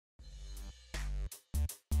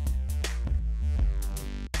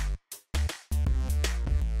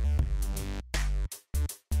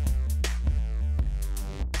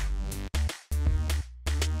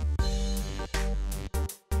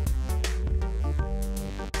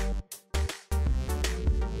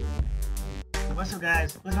What's up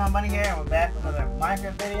guys, Blizzard Bunny here, and we're back with another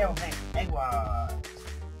Minecraft video. We're playing Egg Wars.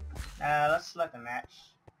 Let's select a match.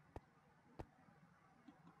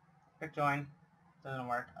 Click join. Doesn't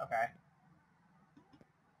work, okay.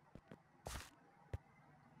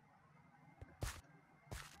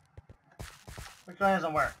 Click join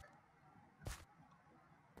doesn't work.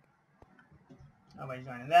 Nobody's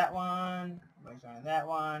joining that one. Nobody's joining that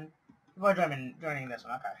one. People are joining this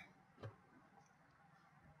one, okay.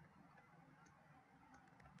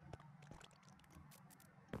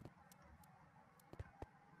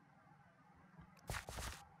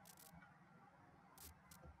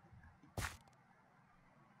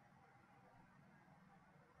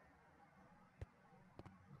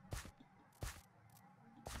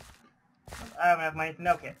 I don't have money for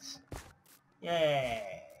no kits.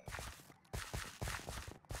 Yay!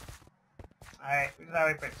 Alright, we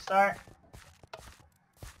gotta wait for it to start.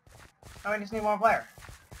 Oh, we just need one player.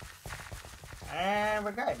 And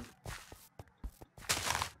we're good.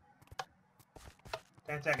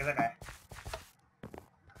 10 seconds, okay.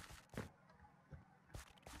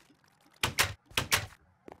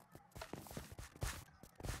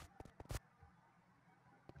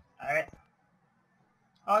 Alright.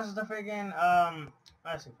 Oh, this is the friggin',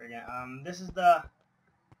 this is the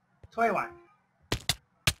toy one.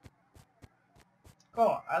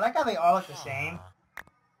 Cool. I like how they all look the same.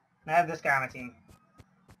 And I have this guy on my team.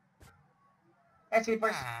 Hey, sweet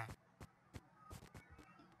first.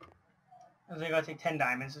 So you're gonna take 10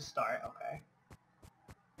 diamonds to start, okay.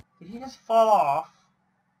 Did he just fall off?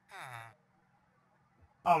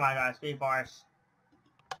 Oh my god, speed bars.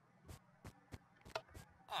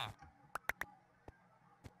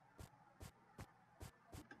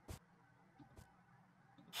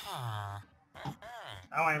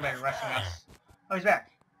 I don't want anybody rushing us. Oh, he's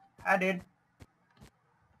back. I did.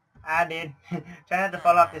 Try not to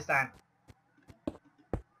fall off this time.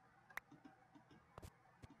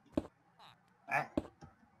 Alright.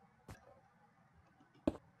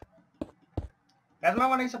 Guys, remember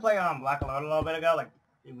when I used to play Black Alert a little bit ago? Like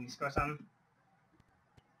 3 weeks ago or something?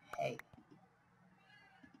 Hey.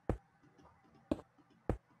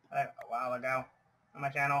 Like a while ago. On my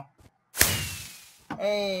channel.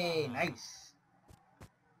 Hey, nice.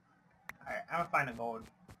 Alright, I'm gonna find the gold.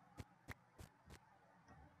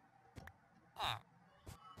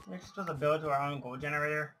 We're supposed to build to our own gold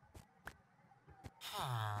generator.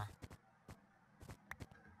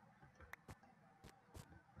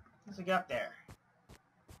 Let's get up there.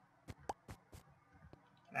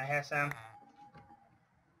 Can I have some?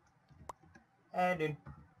 Hey, dude.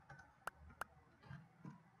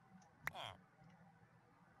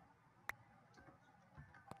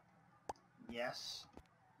 Yes.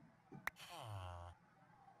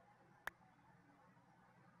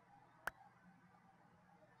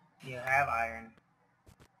 You have iron.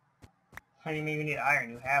 What do you mean you need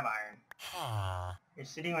iron? You have iron. You're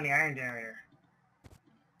sitting on the iron generator.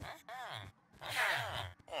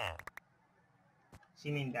 So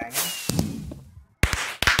you mean diamond?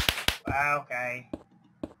 Wow, okay.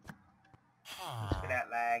 Let's get that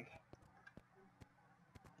lag.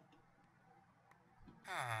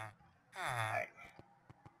 Alright.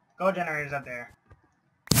 Gold generator's up there.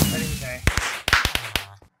 What did you say?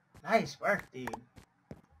 Nice work, dude.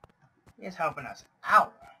 He's helping us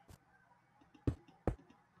out.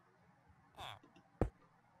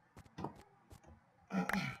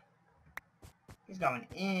 He's going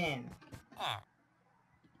in.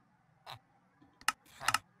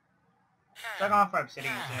 Start going for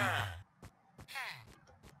obsidian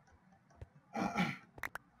soon.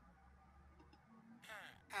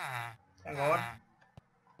 10 gold.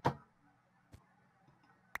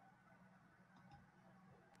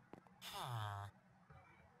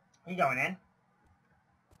 He going in?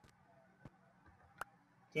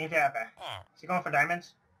 TNT, okay. Is he going for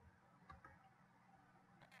diamonds?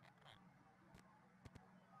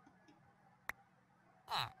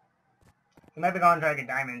 He might be going to try to get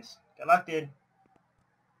diamonds. Good luck, dude.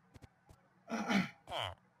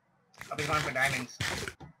 I'll be going for diamonds.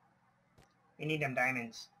 We need them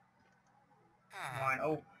diamonds. Come on,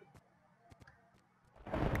 oh.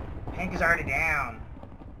 Hank is already down.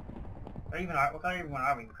 What color even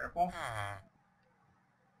are we? Purple?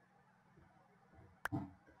 I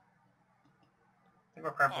think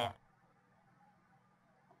we're purple.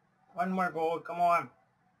 One more gold, come on.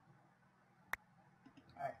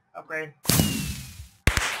 Alright, upgrade.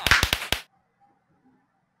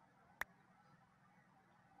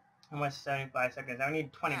 Almost 75 seconds. I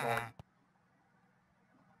need 20 gold.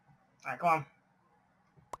 Alright, come on.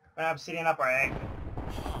 We're gonna obsidian up our egg.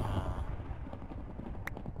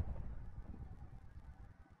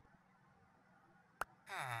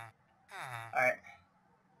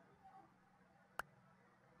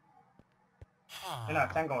 No,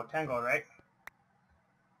 10 gold, right?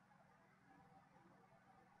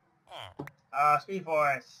 Speed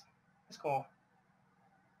Force. That's cool.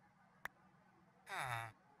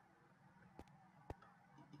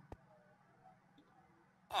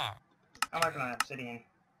 I'm working on obsidian.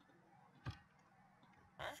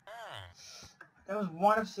 That was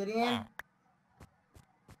 1 obsidian?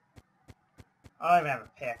 I don't even have a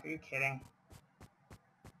pick. Are you kidding?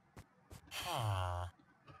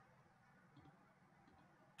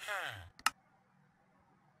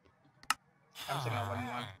 I'm just gonna wooden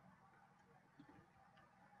one.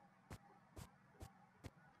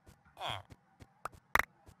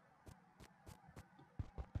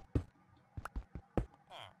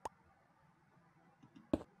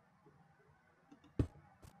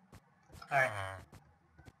 Alright.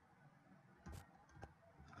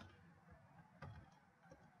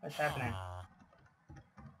 What's happening?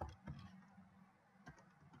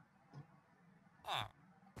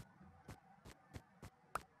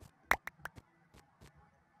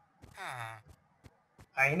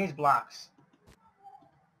 Alright, he needs blocks.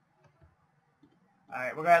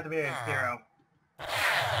 Alright, we're gonna have to be a hero.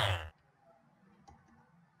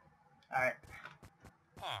 Alright.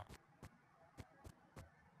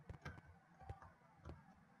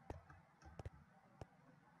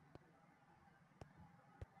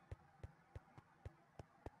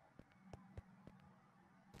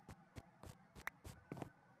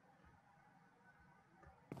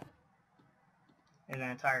 There's an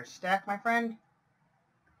entire stack, my friend.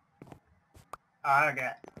 Oh, I don't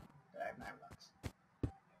get it. I have 9 bucks.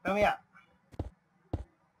 Fill me up.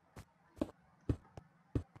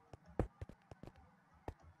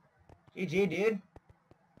 GG, dude.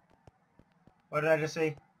 What did I just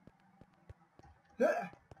see? Oh,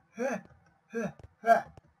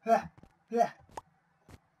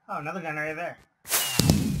 another generator there.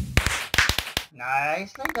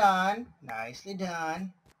 Nicely done. Nicely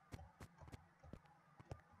done.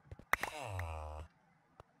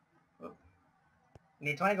 Oop.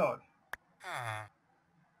 Need 20 gold.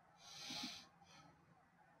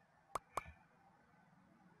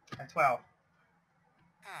 At 12.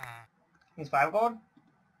 Needs 5 gold?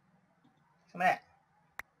 Some of that.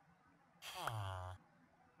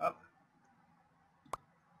 Oh.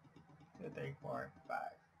 2, 3, 4, 5.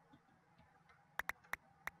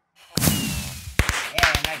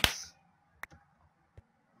 Yeah, nice.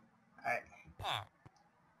 Alright.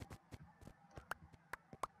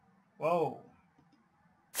 Whoa.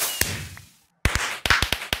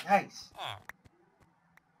 Nice.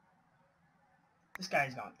 This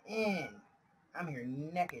guy's going in. I'm here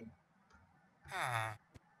naked.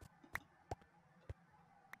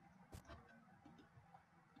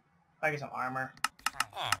 I get some armor.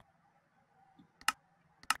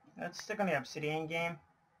 Let's stick on the obsidian game.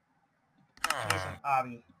 I need some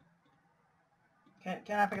obby.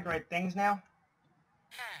 Can I pick up the right things now?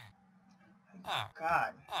 Oh,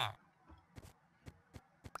 God. I'm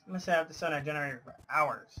gonna set up the sonar generator for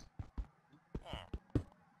hours.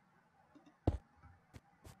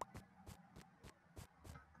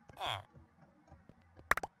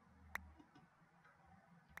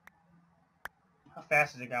 How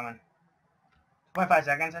fast is it going? 2.5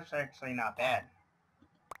 seconds? That's actually not bad.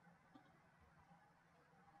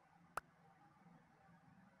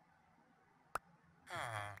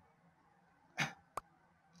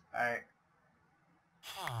 Alright.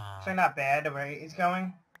 Actually not bad the way it's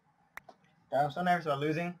going. I'm so nervous about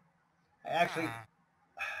losing. I actually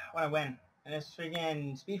want to win. And this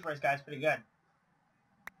freaking Speed Force guy's pretty good.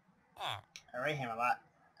 I rate him a lot.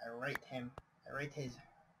 I rate his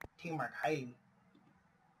teamwork highly.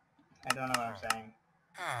 I don't know what I'm saying.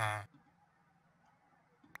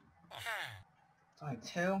 It's only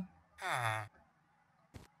 2?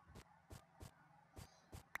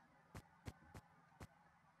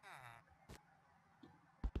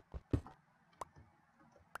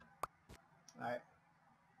 Alright.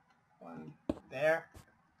 1 there.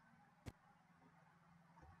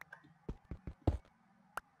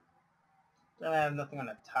 Then I have nothing on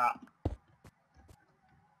the top.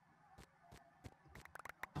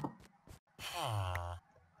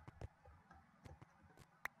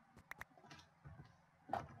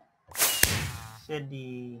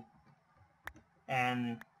 City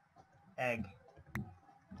and egg.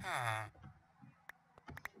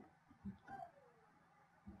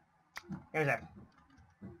 Here's that.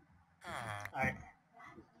 Alright.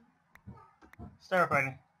 Start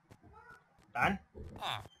recording. Done?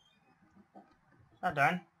 Not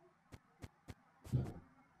done.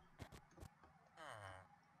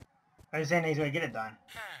 Are you saying he's gonna get it done?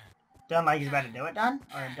 Done like he's about to do it done?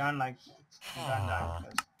 Or done like it's done?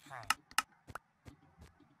 'Cause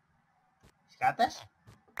Got this?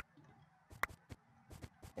 I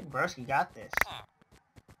think Broski got this.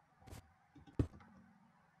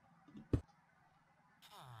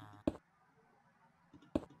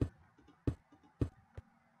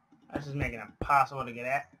 That's just making it impossible to get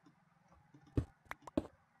at.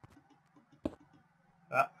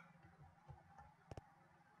 Oh.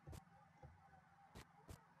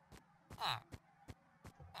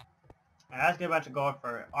 Now let's get a bunch of gold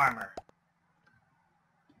for armor.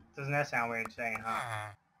 Doesn't that sound weird saying,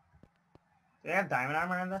 huh? Do they have diamond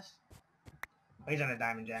armor in this? Oh, he's on a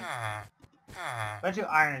diamond gen. Bet you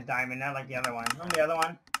iron is diamond, not like the other one. Remember the other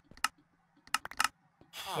one?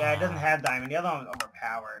 Yeah, it doesn't have diamond. The other one was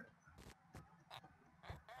overpowered.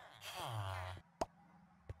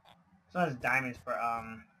 This one has diamonds for,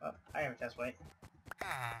 oh, I have a chest plate.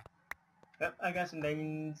 Yep, I got some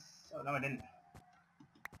diamonds. Oh, no, I didn't.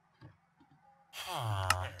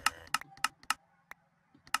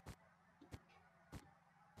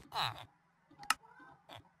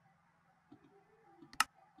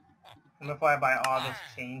 And before I buy all this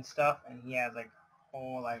chain stuff, and he has, like, a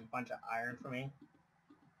whole, like, bunch of iron for me.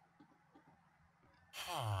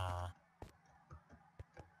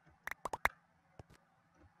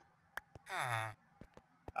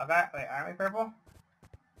 Okay, wait, aren't we purple?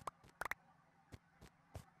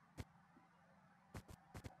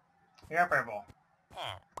 We are purple.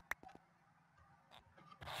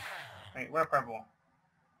 Wait, we're purple.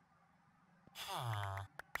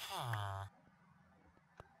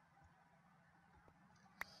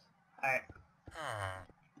 Alright.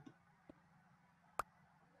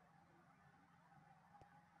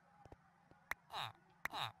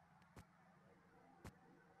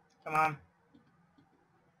 Come on.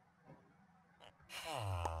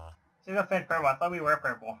 See if finish purple. I thought we were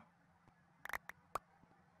purple.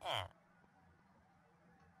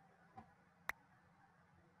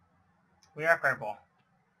 We are purple.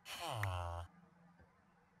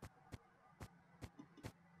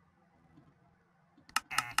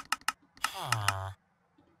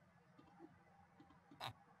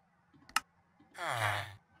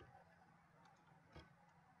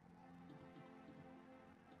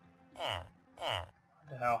 What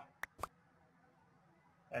the hell?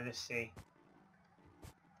 I just see.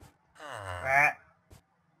 Rat.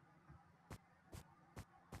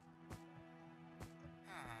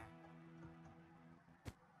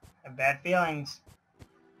 I have bad feelings.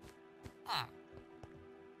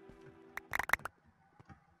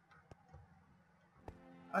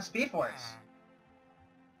 Oh, Speed Force.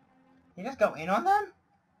 You just go in on them?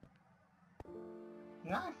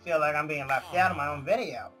 Now I feel like I'm being left out of my own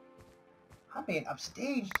video. I'm being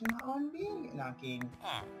upstaged in my own video. No, I'm kidding.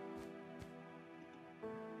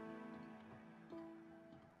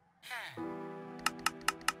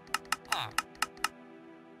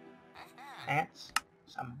 Ants.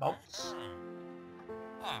 Some boats.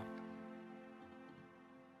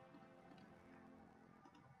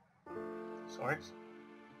 Swords.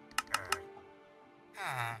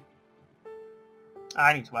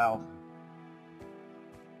 I need 12.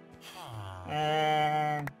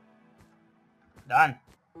 And... done.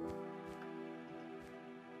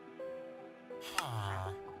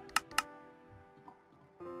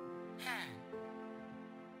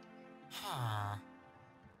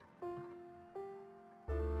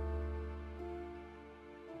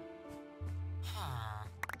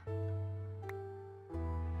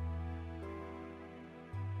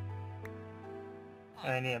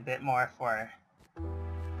 I need a bit more for...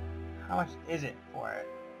 how much is it for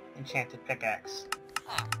enchanted pickaxe?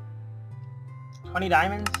 20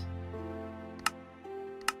 diamonds?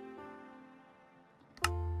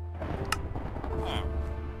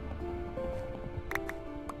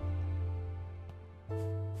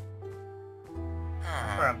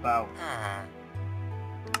 For a bow.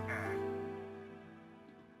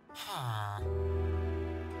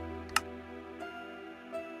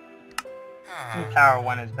 I think power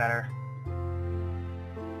 1 is better.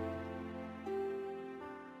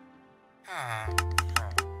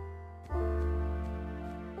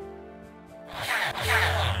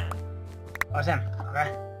 Oh, it's him.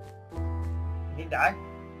 Okay. Did he die?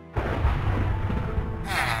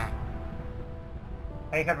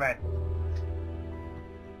 Hey, cut red.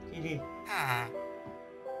 GG.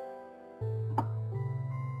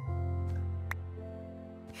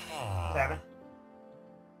 What's happened?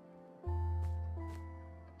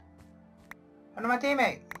 What my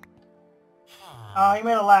teammate? Oh, he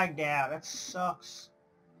made a lagged out. That sucks.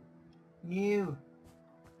 NOOO.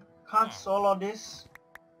 Can't solo this.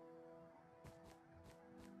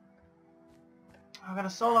 I'm gonna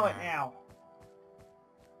solo it now.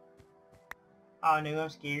 Oh, NOOO, I'm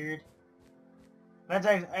scared. Red's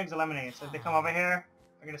eggs eliminated, so if they come over here,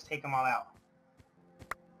 I can just take them all out.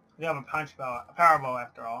 We have a punch bow, a power bow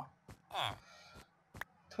after all.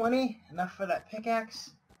 20, enough for that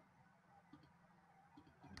pickaxe.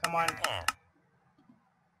 Come on. Just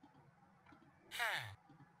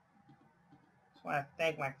want to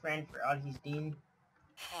thank my friend for all he's done.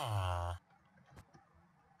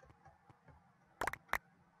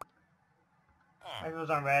 My people's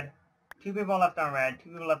on red. 2 people left on red,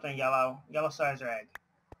 2 people left on yellow. Yellow size their egg.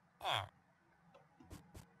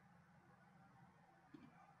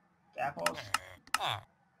 Apples. I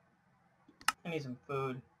need some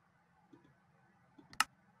food.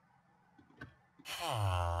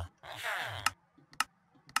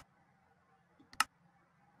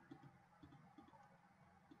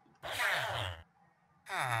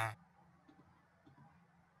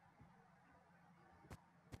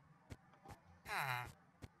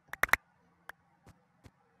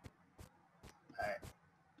 Alright.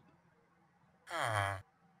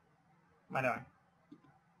 What am I doing?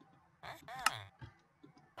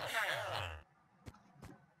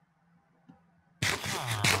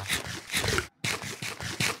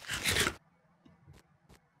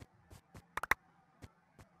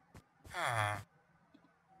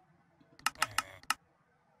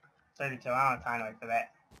 I don't have time to wait for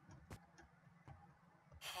that.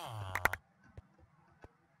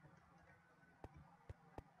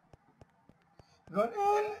 Going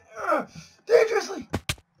in! Dangerously!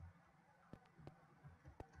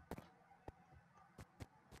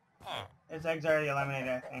 His egg's already eliminated,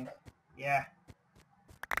 I think. Yeah.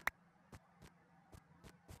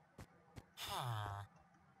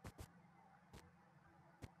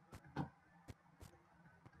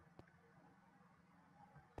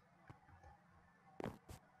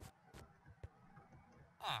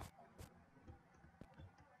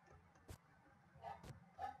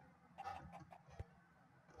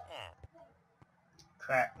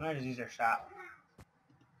 Crap, I'm gonna just use their shop.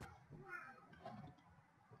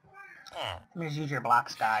 Let me just use your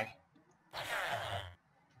blocks, guy.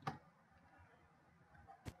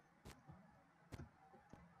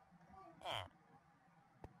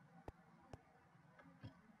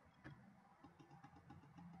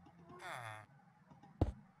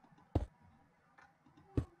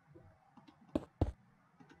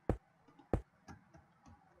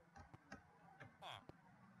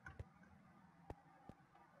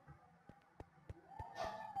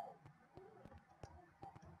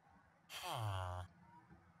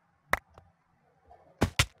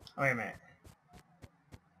 Wait a minute.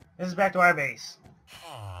 This is back to our base.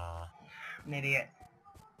 I'm an idiot.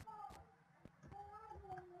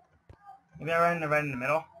 Maybe I run the red in the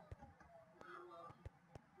middle.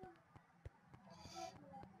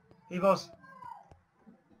 Peoples.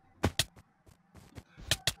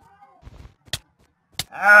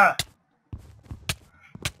 Ah!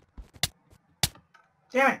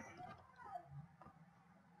 Damn it!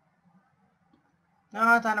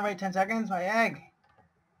 No, time to wait 10 seconds. My egg.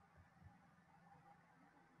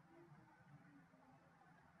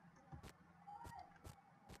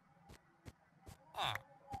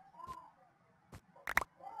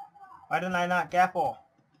 Why didn't I not gapple?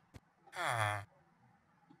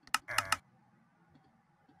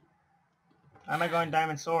 Why am I going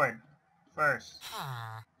diamond sword first?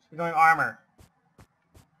 We're going armor.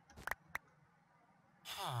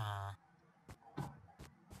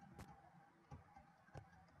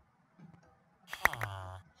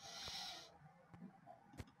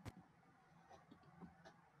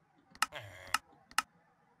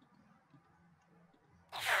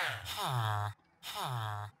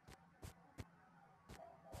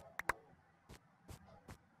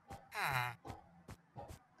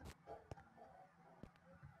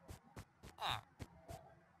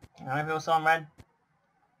 How many people still on red?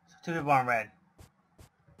 2 people on red.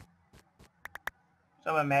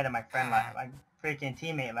 So I'm mad at my friend, my freaking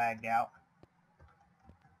teammate lagged out.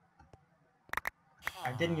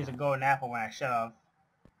 I didn't use a golden apple when I should have.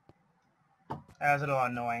 That was a little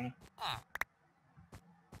annoying.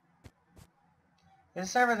 This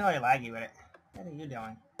server isn't really laggy with it. What are you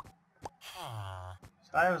doing?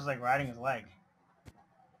 So I was like riding his leg.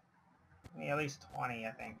 I mean, at least 20,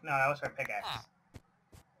 I think. No, that was for pickaxe.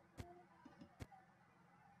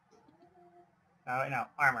 No, wait, no,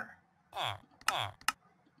 armor.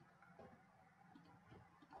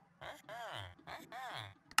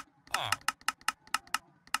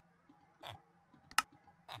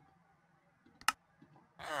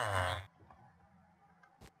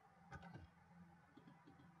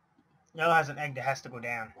 Yellow has an egg that has to go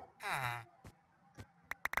down.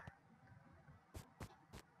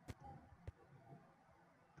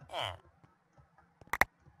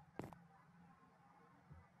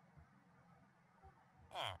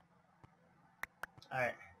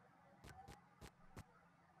 Alright.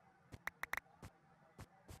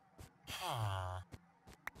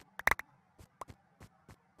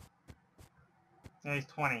 No, he's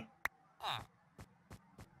 20. Hmm.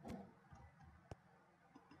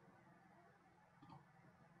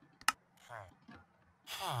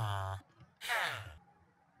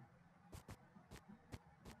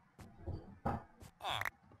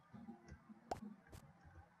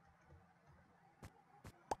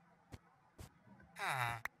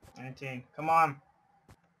 19. Come on.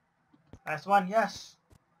 Last one. Yes.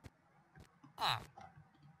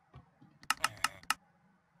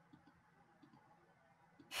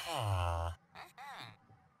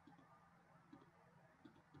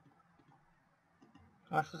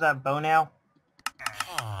 How much was that bow now?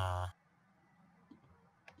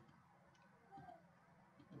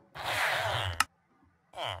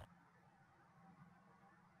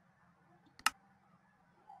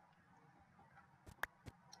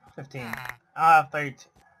 $15. I'll have 32.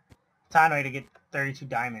 Time way to get 32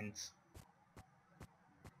 diamonds.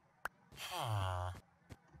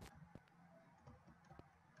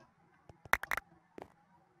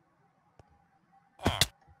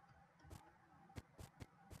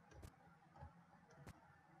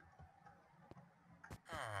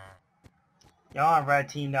 Y'all and Red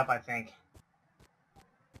teamed up, I think.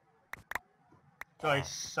 Really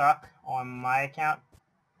suck on my account.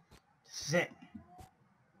 Sit.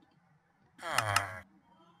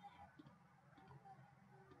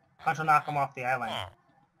 Punch will knock him off the island.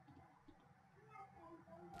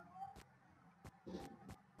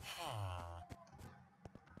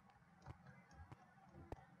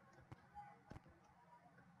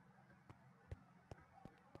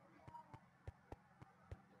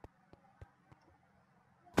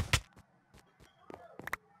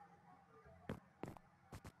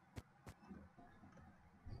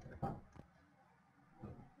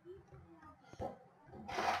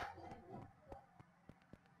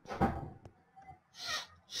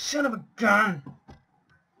 Son of a gun!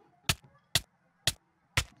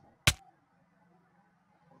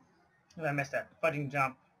 I missed that fudging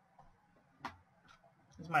jump.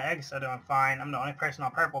 This is my egg still doing fine. I'm the only person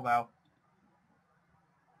on purple though.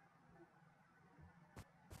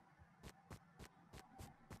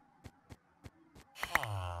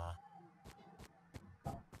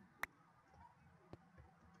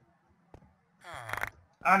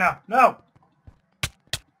 Oh no, no!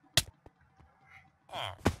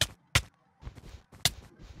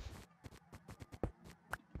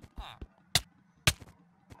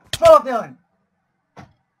 Fall, Dylan!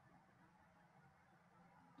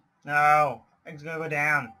 No, egg's gonna go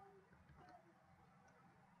down.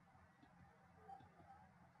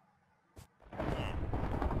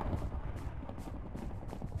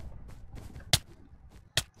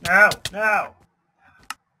 No, no!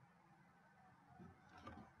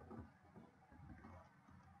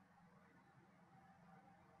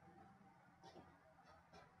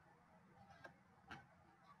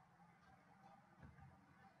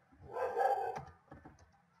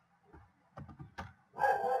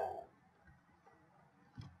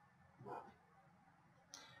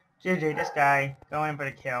 GG, this guy, going for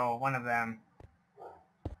the kill, one of them.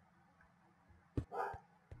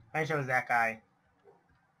 I sure it was that guy.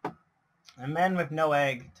 A man with no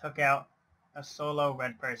egg took out a solo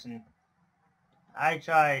red person. I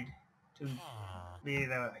tried to be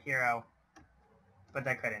the hero, but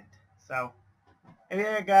I couldn't. So,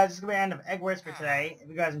 anyway guys, this is going to be the end of Egg Wars for today. If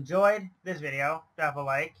you guys enjoyed this video, drop a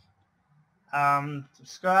like.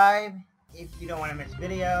 Subscribe if you don't want to miss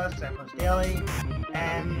videos, because I post daily.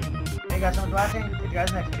 And thank you guys so much for watching. See you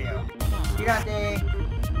guys next video. See you, Dante.